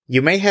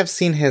You may have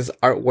seen his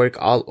artwork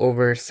all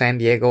over San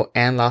Diego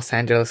and Los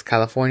Angeles,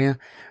 California,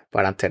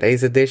 but on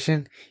today's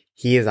edition,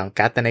 he is on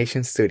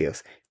Catanation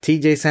Studios.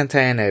 TJ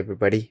Santana,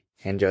 everybody.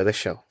 Enjoy the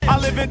show. I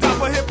live in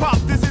top of hip hop.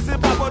 This is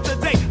hip hop of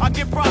today. I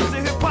give props to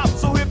hip hop,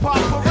 so hip hop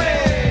parade.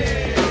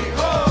 Hey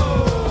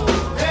ho,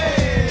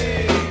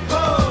 hey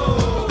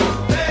ho,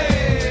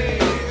 hey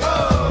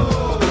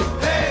ho,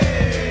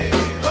 hey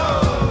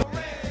ho.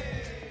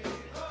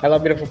 Hello,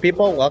 beautiful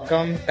people.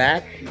 Welcome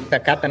back to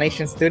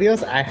Catanation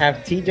Studios. I have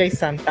TJ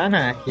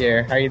Santana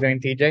here. How are you doing,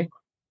 TJ?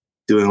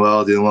 Doing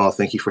well, doing well.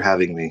 Thank you for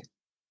having me.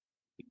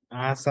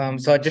 Awesome.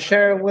 So just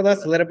share with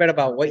us a little bit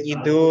about what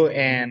you do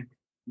and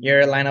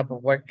your lineup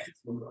of work.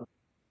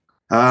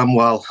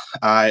 Well,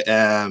 I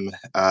am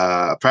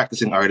a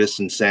practicing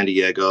artist in San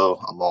Diego.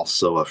 I'm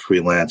also a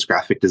freelance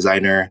graphic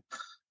designer.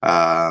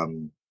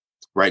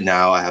 Right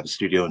now, I have a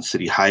studio in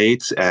City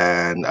Heights,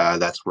 and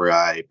that's where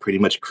I pretty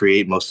much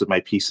create most of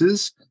my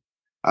pieces.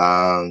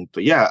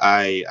 But yeah,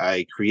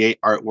 I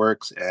create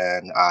artworks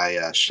and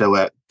I show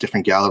at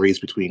different galleries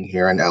between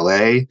here and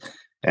LA.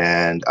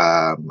 And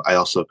I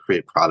also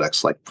create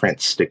products like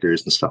print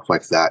stickers and stuff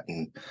like that,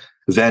 and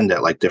vend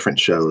at like different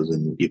shows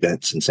and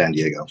events in San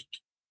Diego.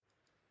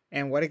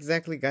 And what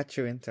exactly got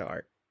you into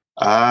art?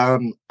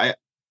 I've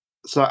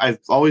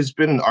always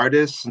been an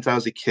artist since I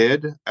was a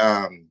kid.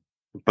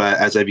 But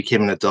as I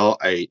became an adult,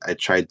 I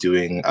tried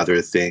doing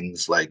other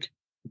things like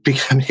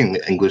becoming an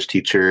English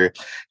teacher.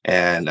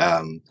 And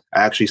I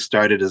actually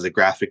started as a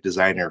graphic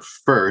designer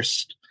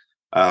first.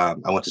 I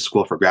went to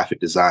school for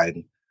graphic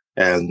design,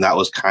 and that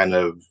was kind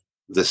of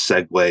the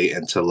segue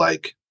into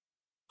like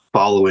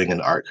following an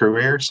art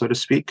career, so to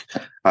speak.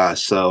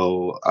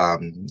 So I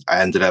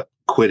ended up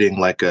quitting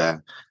like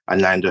a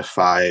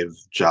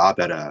 9-to-5 job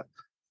at a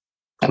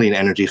clean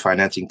energy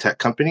financing tech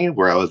company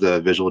where I was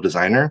a visual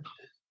designer.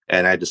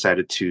 And I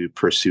decided to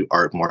pursue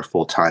art more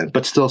full time,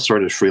 but still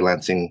sort of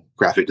freelancing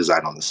graphic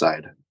design on the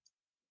side.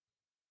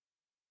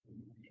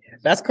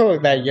 That's cool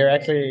that you're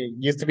actually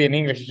used to be an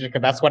English teacher,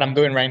 because that's what I'm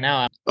doing right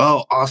now.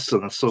 Oh,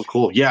 awesome. That's so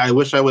cool. Yeah, I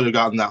wish I would have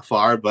gotten that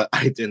far, but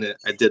I didn't.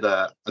 I did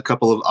a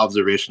couple of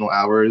observational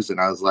hours, and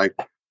I was like,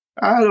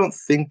 I don't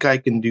think I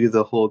can do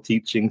the whole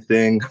teaching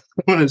thing. I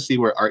want to see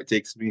where art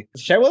takes me.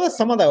 Share with us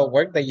some of the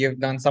work that you've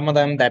done, some of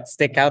them that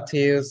stick out to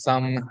you,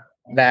 some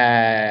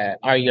that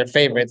are your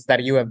favorites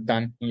that you have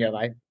done in your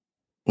life.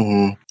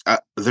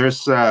 There's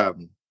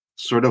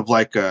sort of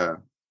like a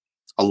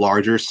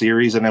larger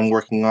series that I'm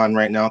working on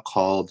right now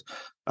called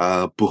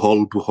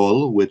Buhol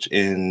Buhol, which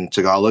in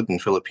Tagalog and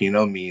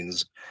Filipino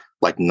means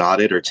like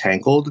knotted or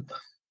tangled.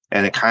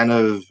 And it kind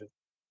of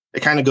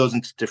goes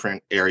into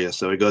different areas.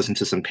 So it goes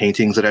into some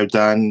paintings that I've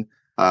done.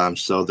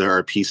 So there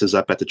are pieces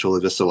up at the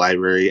Chula Vista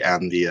Library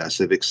and the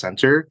Civic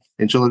Center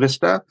in Chula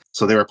Vista.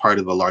 So they were part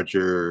of a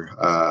larger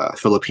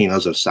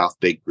Filipinos of South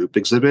Bay group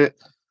exhibit.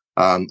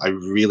 I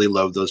really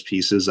love those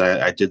pieces.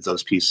 I did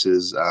those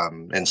pieces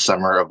in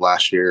summer of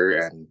last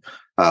year and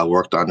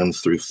worked on them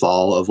through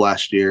fall of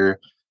last year.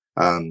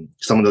 Some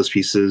of those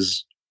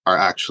pieces are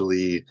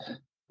actually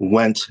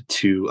went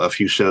to a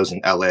few shows in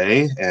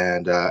LA,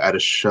 and at a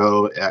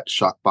show at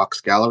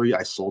Shockbox Gallery,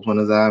 I sold one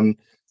of them.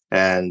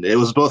 And it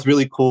was both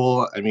really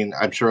cool. I mean,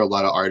 I'm sure a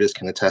lot of artists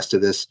can attest to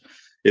this.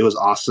 It was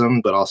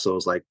awesome, but also it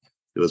was like,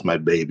 it was my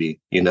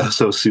baby,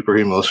 so super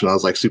emotional. I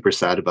was like super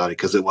sad about it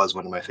because it was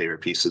one of my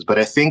favorite pieces. But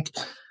I think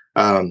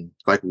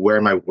like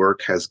where my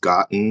work has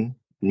gotten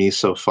me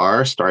so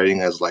far, starting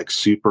as like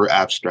super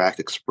abstract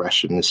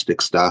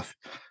expressionistic stuff,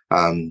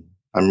 I'm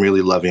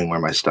really loving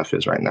where my stuff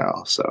is right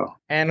now. So,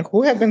 and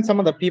who have been some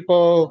of the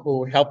people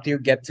who helped you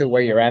get to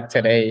where you're at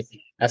today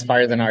as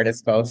far as an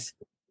artist goes?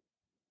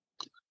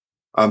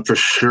 For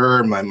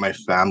sure, my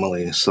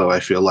family. So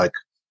I feel like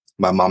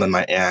my mom and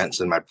my aunts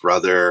and my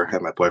brother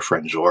and my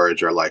boyfriend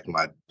George are like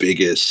my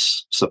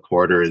biggest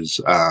supporters.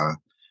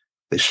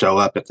 They show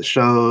up at the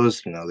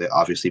shows. They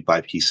obviously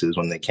buy pieces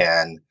when they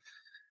can.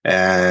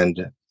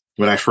 And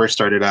when I first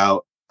started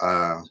out,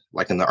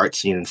 like in the art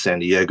scene in San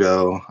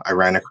Diego, I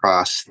ran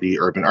across the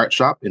Urban Art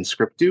Shop in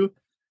Scriptu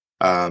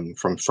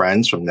from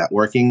friends from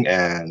networking,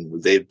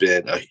 and they've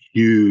been a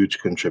huge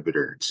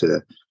contributor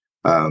to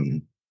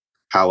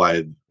how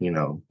I've,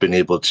 been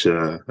able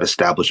to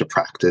establish a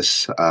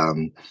practice.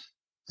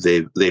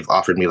 They've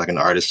offered me like an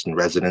artist in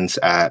residence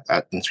at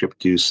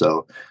Inscriptu.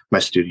 So my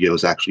studio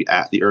is actually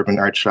at the Urban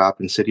Art Shop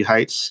in City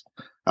Heights.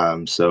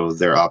 So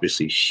they're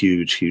obviously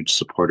huge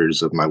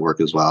supporters of my work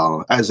as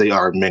well, as they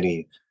are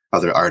many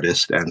other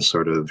artists and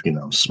sort of,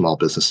 small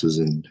businesses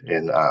in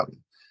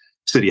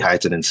City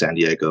Heights and in San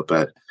Diego.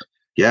 But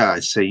yeah,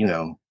 I'd say,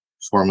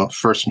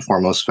 first and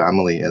foremost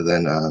family, and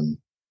then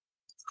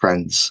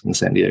friends in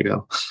San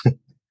Diego.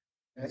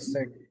 That's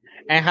sick.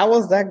 And how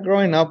was that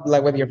growing up,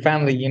 like with your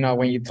family,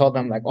 when you told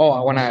them like, oh,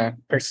 I want to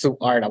pursue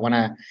art, I want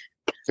to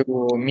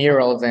do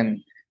murals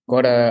and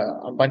go to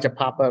a bunch of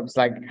pop-ups,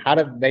 like how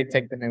did they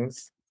take the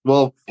news?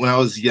 Well, when I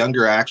was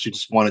younger, I actually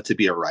just wanted to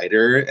be a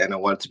writer, and I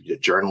wanted to be a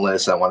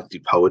journalist. I wanted to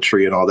do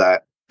poetry and all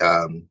that.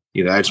 I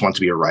just wanted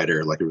to be a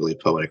writer, like a really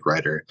poetic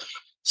writer.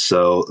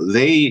 So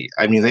they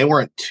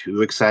weren't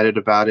too excited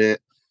about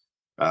it.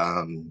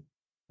 Um,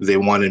 they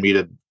wanted me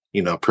to,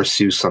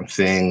 pursue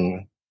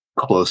something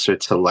closer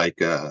to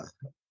like a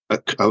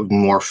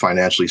more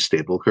financially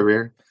stable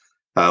career,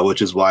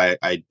 which is why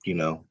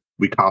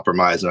we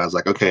compromised, and I was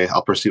like, okay,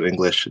 I'll pursue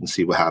English and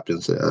see what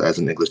happens as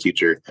an English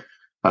teacher.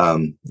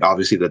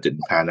 Obviously, that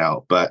didn't pan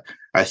out, but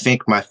I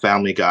think my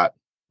family got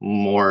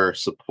more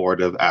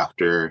supportive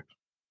after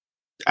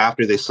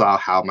they saw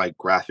how my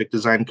graphic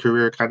design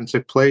career kind of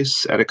took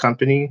place at a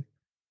company.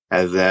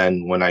 And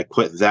then when I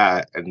quit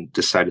that and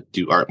decided to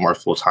do art more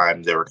full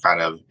time, they were kind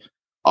of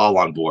all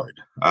on board.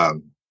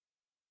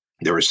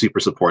 They were super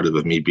supportive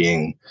of me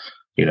being,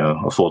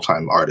 a full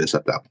time artist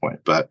at that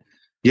point. But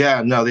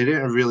yeah, no, they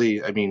didn't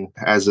really. I mean,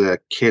 as a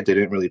kid, they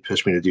didn't really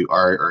push me to do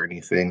art or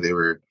anything. They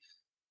were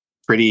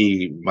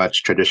pretty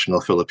much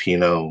traditional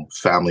Filipino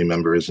family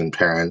members and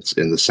parents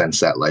in the sense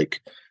that, like,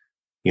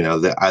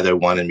 they either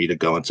wanted me to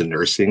go into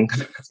nursing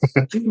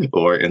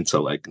or into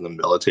like the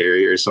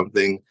military or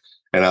something.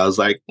 And I was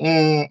like,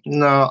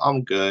 no,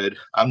 I'm good.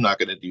 I'm not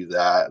going to do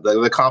that.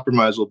 The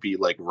compromise will be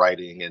like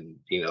writing and,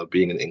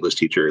 being an English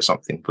teacher or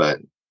something, but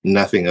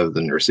nothing of the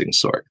nursing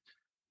sort.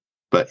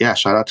 But yeah,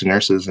 shout out to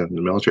nurses and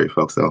the military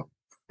folks, though.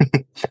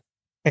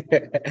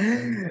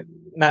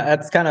 Now,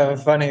 that's kind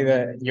of funny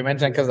that you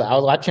mentioned because I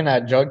was watching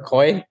Joe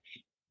Coy.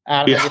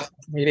 I don't know if Yeah. you're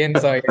a comedian,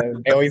 so yeah,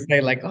 they always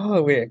say like,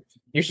 "Oh,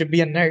 you should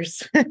be a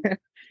nurse."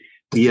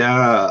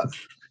 Yeah.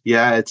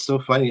 Yeah, it's so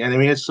funny. And I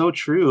mean, it's so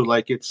true.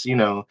 Like, it's,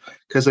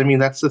 because I mean,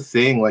 that's the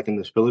thing, like in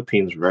the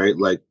Philippines, right?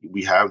 Like,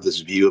 we have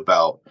this view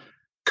about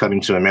coming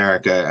to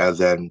America and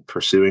then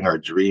pursuing our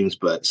dreams,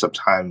 but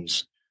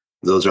sometimes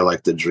those are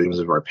like the dreams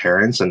of our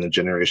parents and the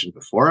generation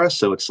before us.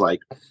 So it's like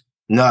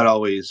not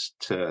always,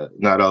 you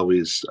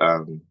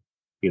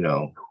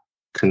know,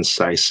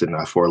 concise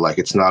enough, or like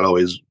it's not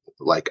always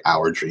like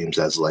our dreams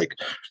as like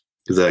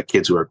the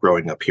kids who are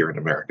growing up here in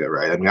America,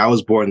 right? I mean, I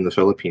was born in the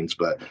Philippines,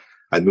 but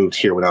I moved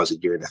here when I was a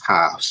year and a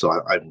half, so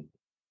I'm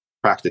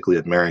practically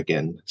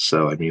American.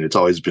 So I mean, it's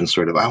always been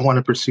sort of I want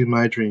to pursue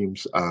my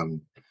dreams.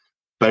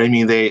 But I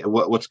mean,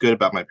 what's good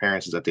about my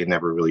parents is that they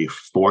never really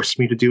forced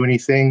me to do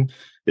anything.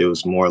 It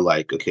was more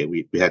like, okay,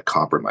 we had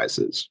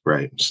compromises,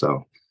 right?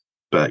 So,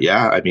 but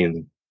yeah, I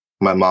mean,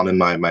 my mom and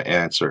my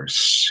aunts are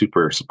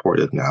super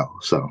supportive now,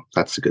 so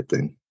that's a good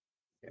thing.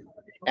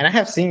 And I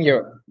have seen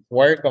your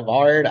work of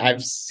art.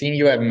 I've seen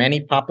you at many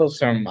pop-ups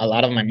from a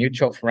lot of my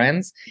mutual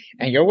friends,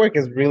 and your work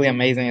is really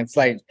amazing. It's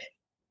like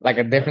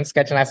a different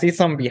sketch, and I see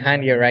some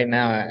behind you right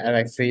now.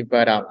 I see.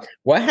 But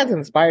what has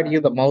inspired you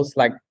the most?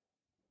 Like,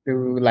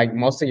 do like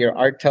most of your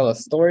art tell a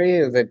story?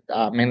 Is it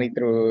mainly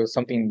through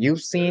something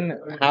you've seen?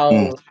 Mm,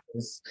 How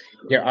does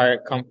your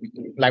art come?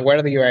 Like, where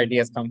do your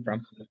ideas come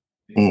from?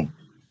 mm.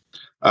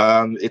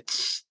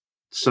 It's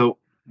so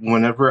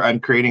whenever I'm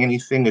creating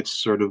anything, it's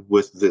sort of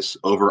with this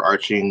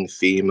overarching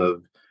theme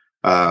of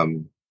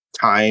um,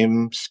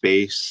 time,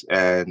 space,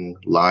 and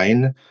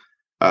line.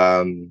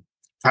 Um,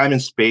 Time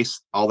and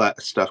space, all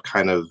that stuff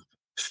kind of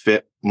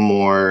fit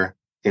more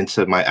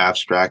into my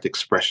abstract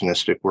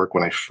expressionistic work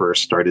when I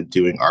first started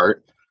doing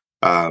art.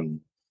 Um,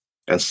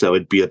 and so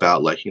it'd be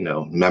about like,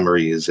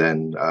 memories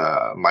and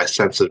my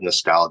sense of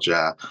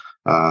nostalgia,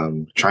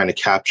 trying to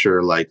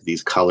capture like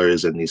these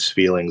colors and these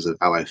feelings of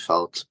how I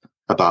felt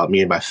about me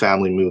and my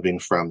family moving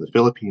from the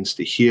Philippines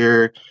to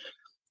here.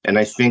 And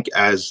I think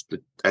as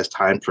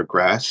time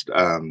progressed,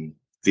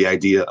 the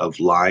idea of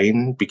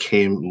line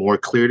became more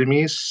clear to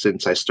me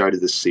since I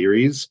started this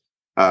series.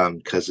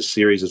 Because the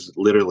series is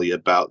literally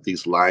about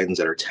these lines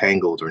that are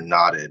tangled or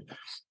knotted,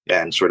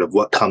 and sort of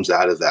what comes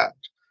out of that.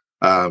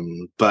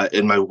 But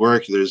in my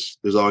work, there's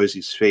always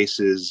these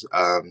faces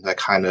that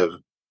kind of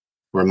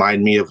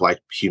remind me of like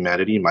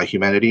humanity, my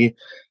humanity,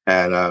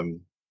 and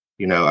I've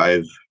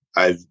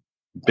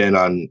been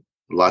on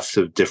lots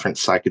of different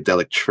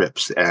psychedelic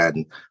trips,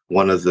 and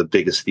one of the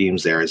biggest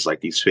themes there is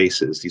like these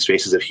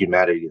faces of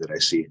humanity that I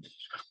see.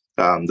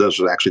 Those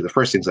were actually the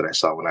first things that I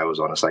saw when I was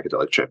on a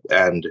psychedelic trip,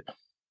 and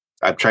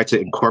I've tried to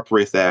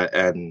incorporate that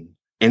and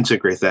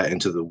integrate that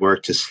into the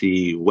work to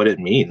see what it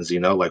means.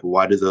 Like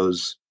why do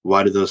those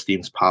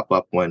themes pop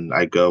up when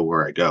I go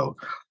where I go,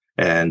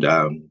 and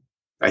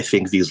I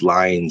think these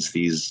lines,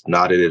 these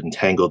knotted and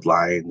tangled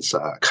lines,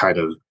 kind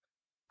of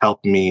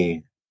help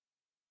me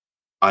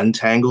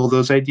untangle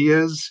those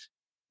ideas,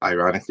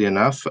 ironically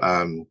enough.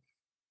 And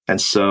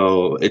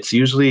so it's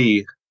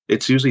usually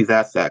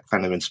that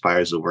kind of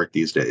inspires the work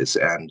these days.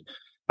 And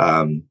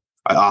I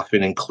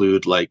often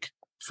include like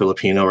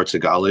Filipino or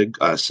Tagalog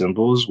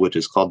symbols, which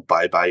is called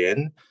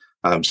baybayin.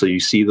 So you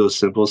see those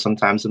symbols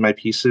sometimes in my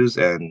pieces,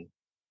 and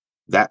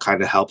that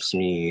kind of helps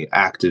me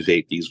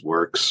activate these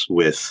works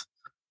with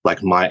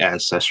like my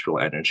ancestral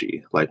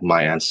energy, like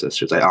my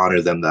ancestors. I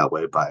honor them that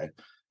way by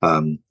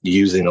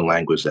using a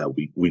language that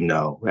we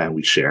know and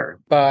we share.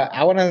 But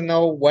I want to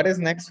know what is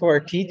next for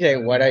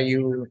TJ. What are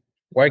you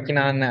working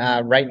on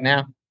right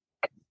now?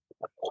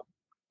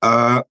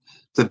 Uh,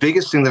 the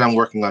biggest thing that I'm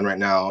working on right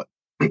now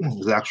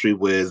is actually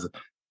with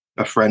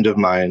a friend of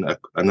mine,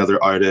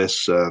 another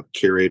artist,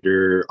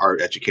 curator,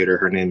 art educator.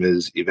 Her name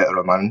is Yvette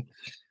Roman,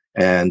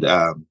 and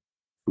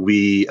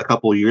we a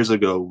couple years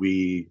ago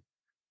we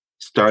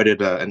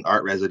started an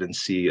art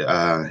residency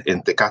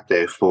in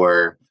Tecate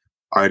for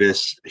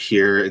artists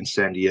here in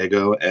San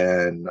Diego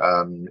and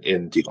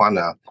in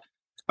Tijuana,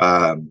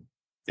 um,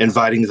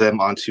 inviting them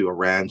onto a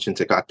ranch in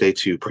Tecate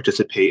to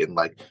participate in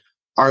like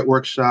art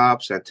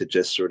workshops and to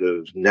just sort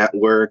of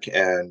network.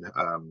 And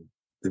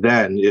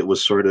then it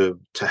was sort of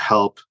to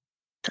help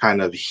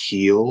kind of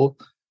heal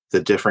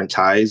the different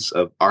ties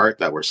of art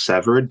that were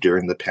severed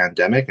during the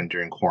pandemic and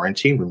during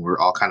quarantine when we were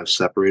all kind of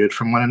separated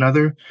from one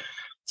another.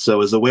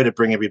 So as a way to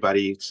bring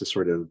everybody to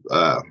sort of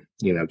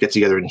get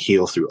together and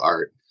heal through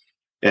art.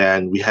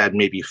 And we had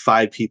maybe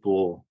 5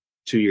 people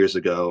 2 years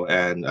ago,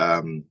 and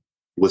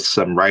with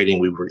some writing,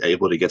 we were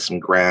able to get some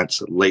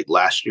grants late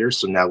last year.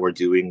 So now we're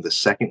doing the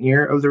second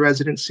year of the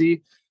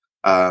residency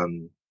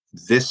um,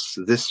 this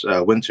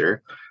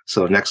winter.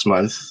 So next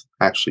month,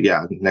 actually,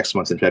 yeah, next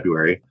month in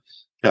February.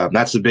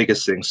 That's the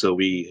biggest thing. So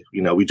we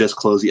just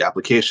closed the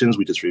applications.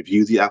 We just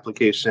reviewed the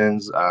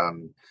applications.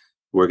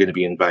 We're going to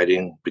be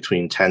inviting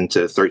between 10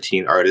 to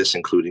 13 artists,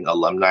 including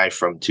alumni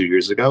from 2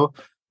 years ago,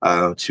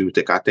 to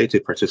Tecate to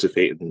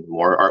participate in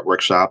more art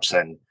workshops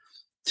and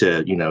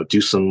to,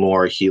 do some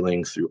more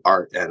healing through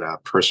art and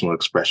personal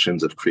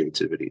expressions of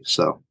creativity.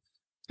 So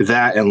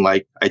that, and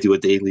like I do a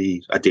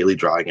daily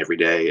drawing every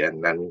day,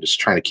 and I'm just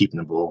trying to keep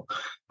nimble.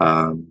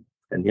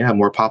 And yeah,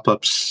 more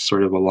pop-ups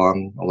sort of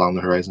along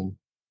the horizon.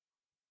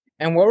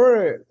 And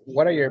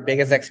what are your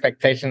biggest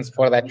expectations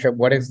for that trip?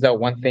 What is the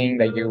one thing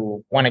that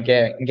you want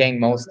to gain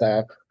most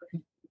of?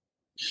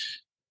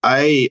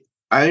 I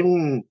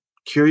I'm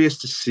curious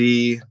to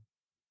see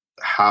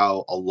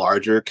how a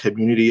larger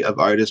community of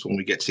artists, when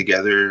we get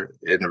together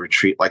in a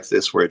retreat like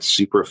this where it's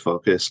super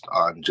focused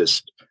on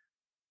just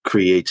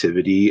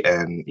creativity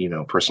and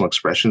personal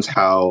expressions,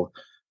 how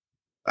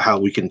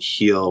we can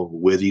heal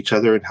with each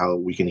other and how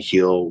we can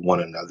heal one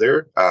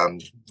another.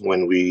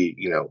 When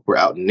we're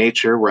out in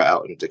nature, we're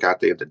out in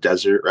Tecate in the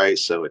desert, right?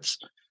 So it's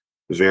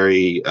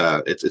very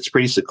it's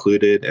pretty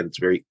secluded and it's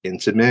very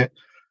intimate.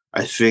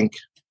 I think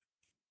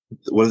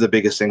one of the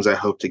biggest things I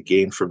hope to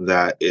gain from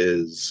that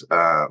is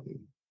an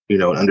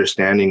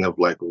understanding of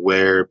like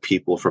where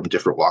people from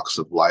different walks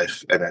of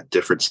life and at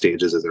different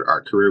stages of their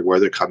art career, where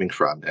they're coming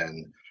from.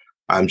 And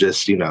I'm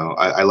just,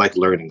 I like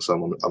learning. So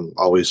I'm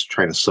always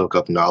trying to soak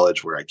up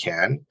knowledge where I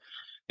can.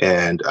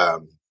 And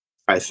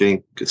I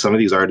think some of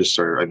these artists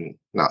are, I mean,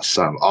 not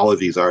some, all of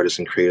these artists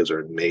and creatives are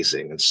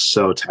amazing and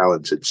so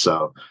talented.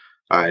 So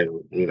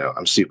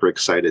I'm super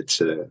excited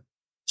to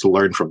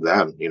learn from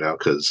them,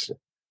 because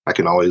you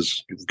can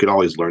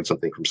always learn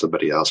something from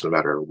somebody else, no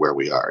matter where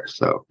we are.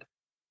 So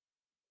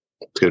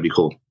it's gonna be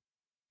cool.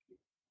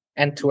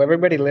 And to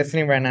everybody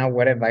listening right now,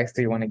 what advice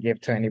do you want to give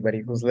to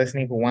anybody who's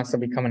listening who wants to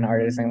become an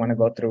artist and want to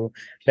go through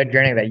the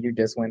journey that you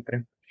just went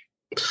through?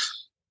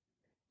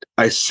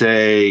 I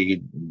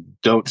say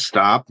don't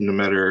stop, no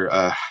matter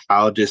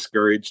how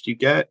discouraged you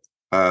get.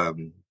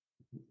 Um,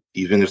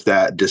 Even if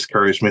that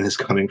discouragement is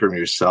coming from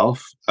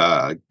yourself,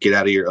 get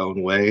out of your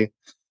own way.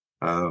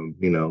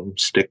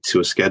 Stick to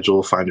a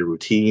schedule, find a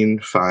routine,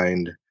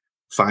 find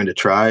a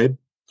tribe,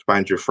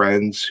 find your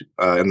friends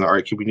in the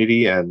art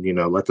community, and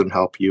let them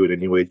help you in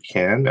any way you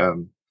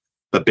can.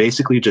 But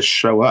basically, just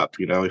show up.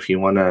 If you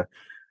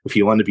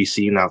wanna be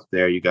seen out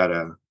there, you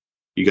gotta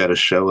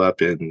show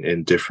up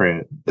in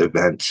different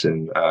events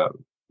and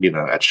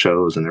at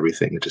shows and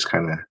everything, and just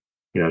kind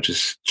of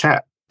just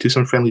chat, do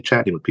some friendly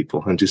chatting with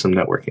people, and do some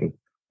networking.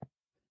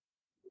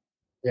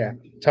 Yeah,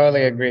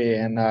 totally agree.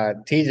 And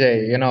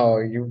TJ,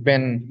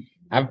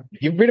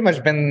 you've pretty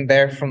much been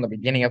there from the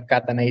beginning of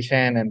Kata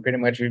Nation, and pretty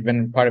much we've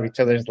been part of each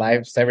other's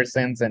lives ever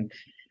since. And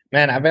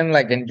man, I've been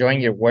like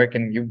enjoying your work,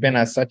 and you've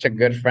been such a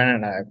good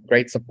friend and a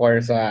great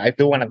supporter. So I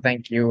do want to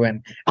thank you,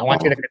 and I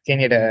want you to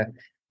continue to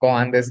go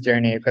on this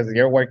journey because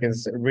your work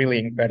is really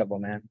incredible,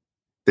 man.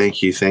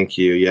 Thank you.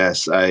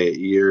 Yes,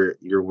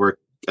 your work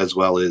as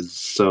well is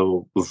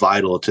so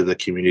vital to the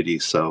community.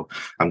 So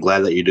I'm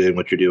glad that you're doing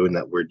what you're doing,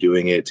 that we're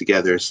doing it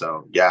together.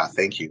 So yeah,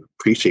 thank you.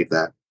 Appreciate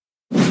that.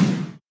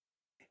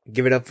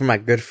 Give it up for my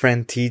good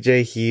friend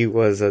TJ. He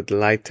was a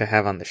delight to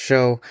have on the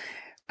show.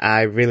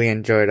 I really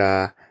enjoyed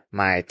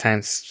my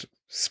time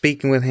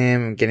speaking with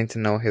him, getting to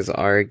know his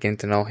art, getting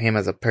to know him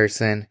as a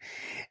person.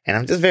 And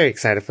I'm just very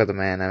excited for the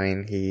man. I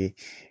mean,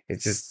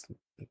 it's just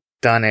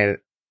done it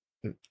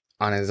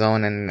on his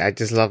own, and I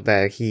just love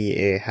that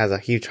he has a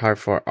huge heart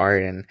for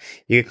art. And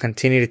you can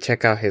continue to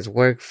check out his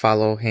work,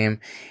 follow him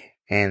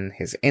and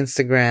his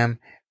Instagram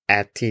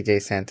at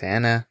TJ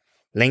Santana.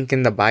 Link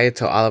in the bio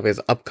to all of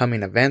his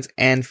upcoming events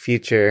and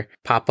future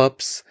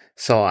pop-ups.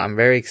 So I'm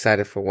very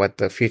excited for what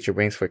the future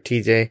brings for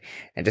TJ,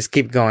 and just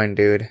keep going,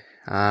 dude.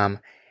 And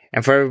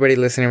for everybody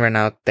listening right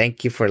now,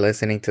 thank you for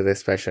listening to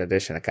this special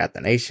edition of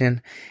Kata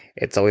Nation.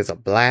 It's always a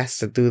blast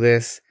to do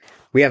this.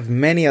 We have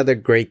many other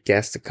great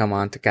guests to come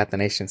on to Kata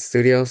Nation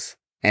Studios,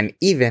 and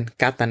even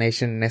Kata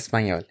Nation en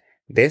Español.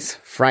 This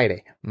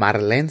Friday,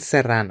 Marlene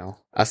Serrano,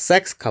 a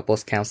sex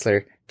couples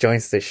counselor,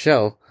 joins the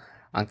show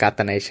on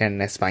Kata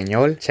Nation en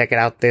Español. Check it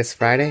out this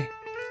Friday.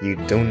 You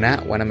do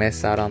not want to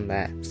miss out on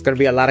that. There's going to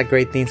be a lot of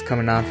great things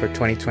coming on for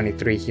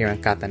 2023 here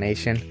on Kata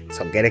Nation.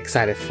 So get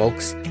excited,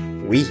 folks.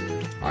 We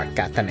are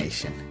Kata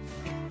Nation.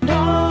 All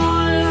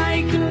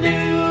I can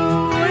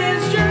do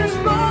is just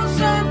pull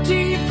some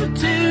teeth for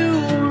two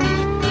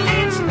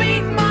and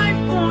speak my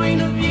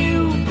point of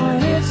view,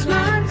 but it's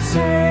not the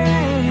same.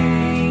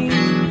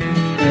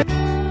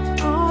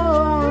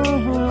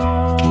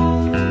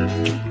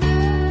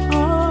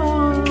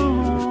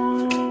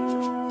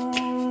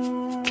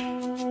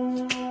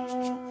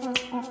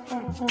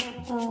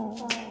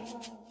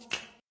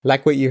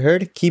 Like what you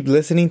heard, keep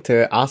listening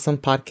to awesome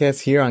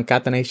podcasts here on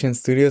Kata Nation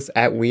Studios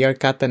at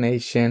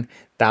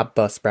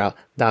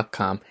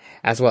weareKataNation.buzzsprout.com,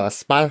 as well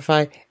as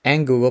Spotify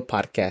and Google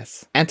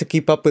Podcasts. And to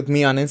keep up with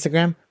me on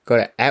Instagram, go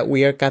to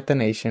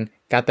 @weareKataNation,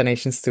 Kata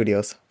Nation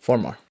Studios for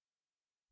more.